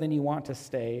longer than you want to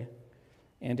stay,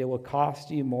 and it will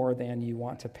cost you more than you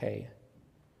want to pay."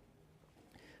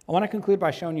 I want to conclude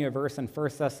by showing you a verse in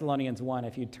 1 Thessalonians 1,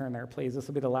 if you'd turn there, please. This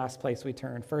will be the last place we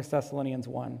turn, 1 Thessalonians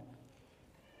 1.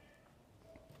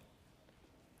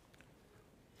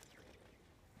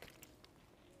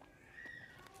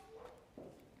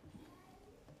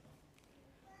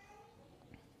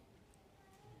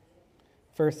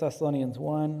 1 Thessalonians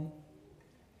 1.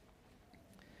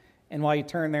 And while you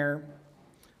turn there,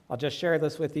 I'll just share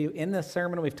this with you. In this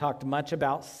sermon, we've talked much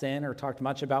about sin, or talked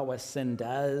much about what sin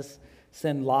does.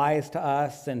 Sin lies to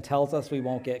us. Sin tells us we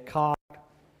won't get caught.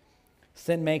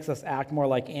 Sin makes us act more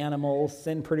like animals.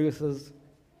 Sin produces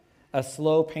a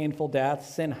slow, painful death.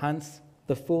 Sin hunts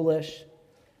the foolish.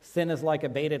 Sin is like a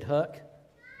baited hook.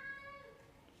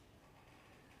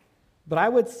 But I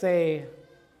would say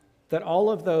that all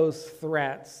of those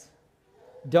threats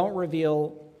don't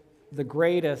reveal the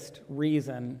greatest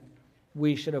reason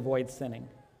we should avoid sinning.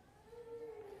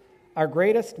 Our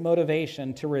greatest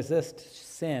motivation to resist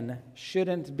sin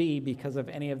shouldn't be because of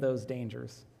any of those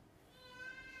dangers.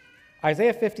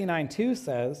 Isaiah 59:2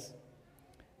 says,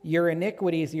 "Your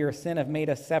iniquities, your sin have made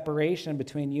a separation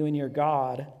between you and your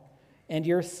God, and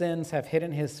your sins have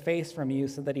hidden his face from you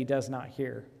so that he does not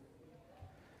hear."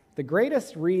 The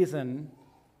greatest reason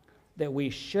that we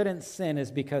shouldn't sin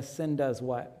is because sin does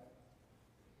what?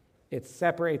 It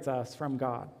separates us from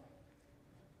God.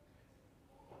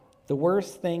 The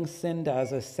worst thing sin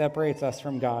does is separates us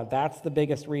from God. That's the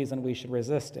biggest reason we should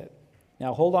resist it.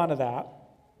 Now hold on to that,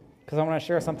 because I want to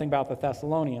share something about the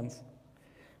Thessalonians.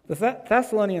 The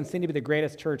Thessalonians seem to be the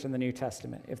greatest church in the New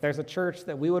Testament. If there's a church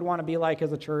that we would want to be like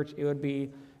as a church, it would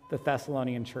be the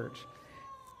Thessalonian church.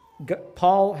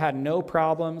 Paul had no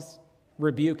problems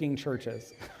rebuking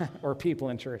churches or people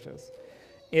in churches.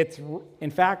 In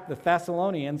fact, the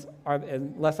Thessalonians are,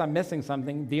 unless I'm missing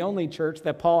something, the only church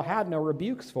that Paul had no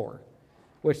rebukes for,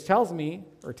 which tells me,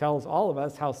 or tells all of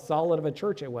us, how solid of a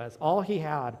church it was. All he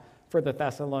had for the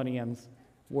Thessalonians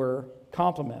were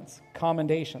compliments,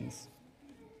 commendations.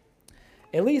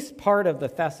 At least part of the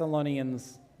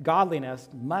Thessalonians' godliness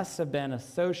must have been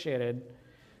associated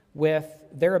with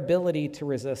their ability to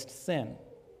resist sin.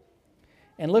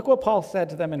 And look what Paul said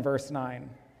to them in verse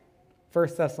 9,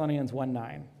 1 Thessalonians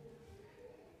 1:9.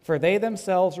 "For they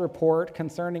themselves report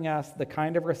concerning us the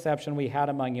kind of reception we had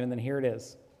among you," and then here it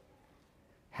is,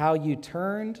 "how you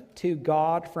turned to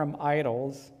God from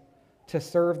idols to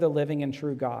serve the living and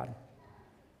true God."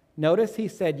 Notice he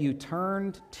said you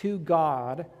turned to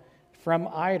God from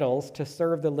idols to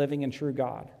serve the living and true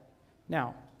God.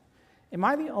 Now, am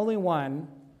I the only one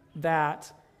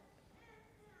that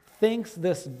thinks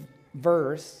this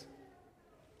verse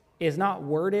is not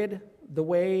worded the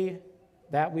way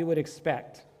that we would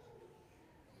expect?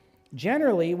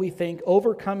 Generally, we think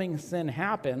overcoming sin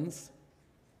happens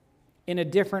in a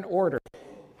different order.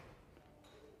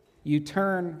 You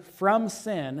turn from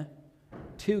sin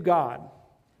to God.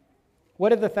 What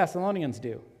did the Thessalonians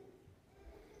do?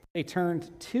 They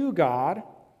turned to God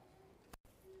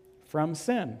from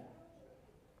sin.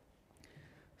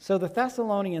 So the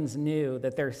Thessalonians knew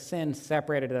that their sin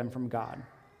separated them from God.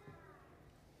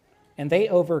 And they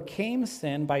overcame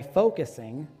sin by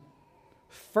focusing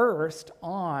first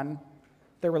on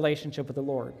their relationship with the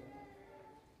Lord.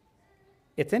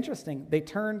 It's interesting. They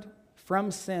turned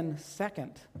from sin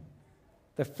second.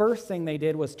 The first thing they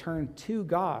did was turn to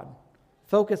God,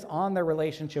 focus on their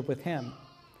relationship with Him.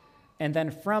 And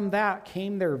then from that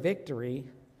came their victory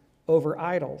over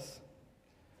idols.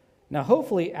 Now,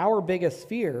 hopefully, our biggest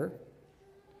fear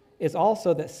is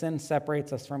also that sin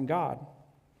separates us from God,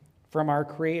 from our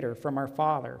Creator, from our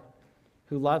Father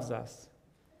who loves us.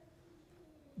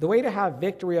 The way to have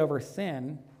victory over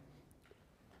sin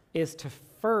is to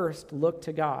first look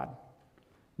to God,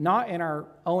 not in our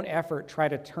own effort try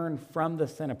to turn from the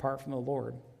sin apart from the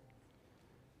Lord,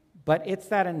 but it's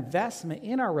that investment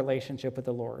in our relationship with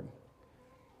the Lord,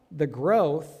 the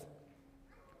growth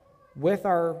with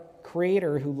our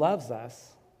Creator who loves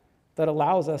us that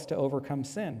allows us to overcome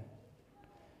sin.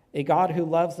 A God who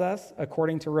loves us,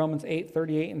 according to Romans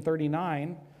 8:38 and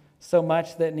 39, so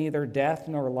much that neither death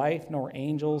nor life, nor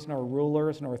angels, nor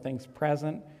rulers, nor things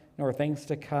present, nor things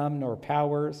to come, nor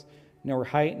powers, nor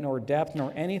height, nor depth,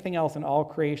 nor anything else in all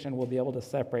creation will be able to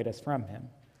separate us from Him.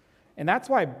 And that's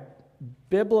why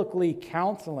biblically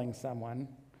counseling someone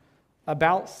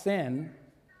about sin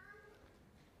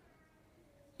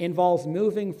involves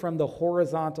moving from the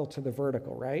horizontal to the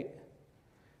vertical, right?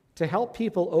 To help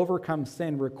people overcome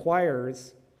sin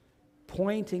requires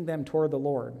pointing them toward the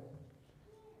Lord.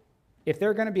 If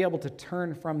they're going to be able to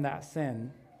turn from that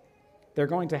sin, they're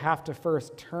going to have to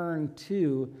first turn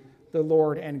to the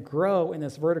Lord and grow in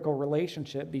this vertical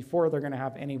relationship before they're going to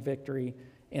have any victory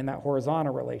in that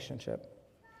horizontal relationship.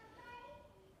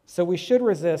 So we should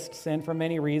resist sin for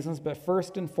many reasons, but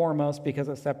first and foremost because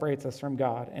it separates us from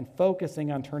God, and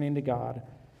focusing on turning to God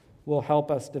will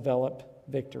help us develop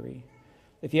victory.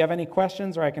 If you have any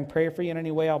questions or I can pray for you in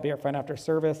any way, I'll be up front after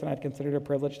service, and I'd consider it a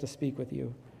privilege to speak with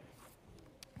you.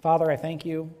 Father, I thank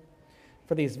you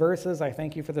for these verses. I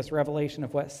thank you for this revelation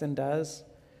of what sin does.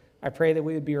 I pray that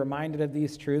we would be reminded of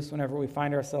these truths whenever we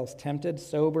find ourselves tempted,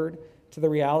 sobered to the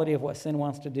reality of what sin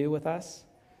wants to do with us.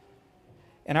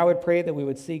 And I would pray that we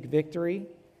would seek victory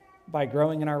by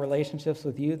growing in our relationships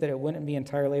with you, that it wouldn't be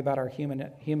entirely about our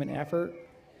human effort,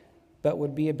 but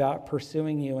would be about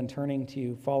pursuing you and turning to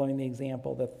you, following the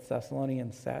example that the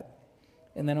Thessalonians set,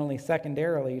 and then only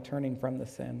secondarily turning from the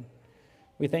sin.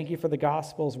 We thank you for the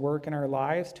gospel's work in our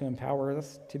lives to empower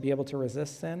us to be able to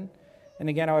resist sin. And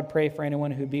again, I would pray for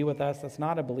anyone who'd be with us that's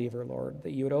not a believer, Lord,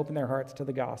 that you would open their hearts to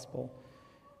the gospel,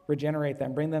 regenerate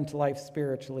them, bring them to life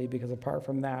spiritually, because apart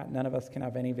from that, none of us can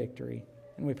have any victory.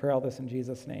 And we pray all this in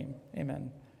Jesus' name.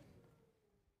 Amen.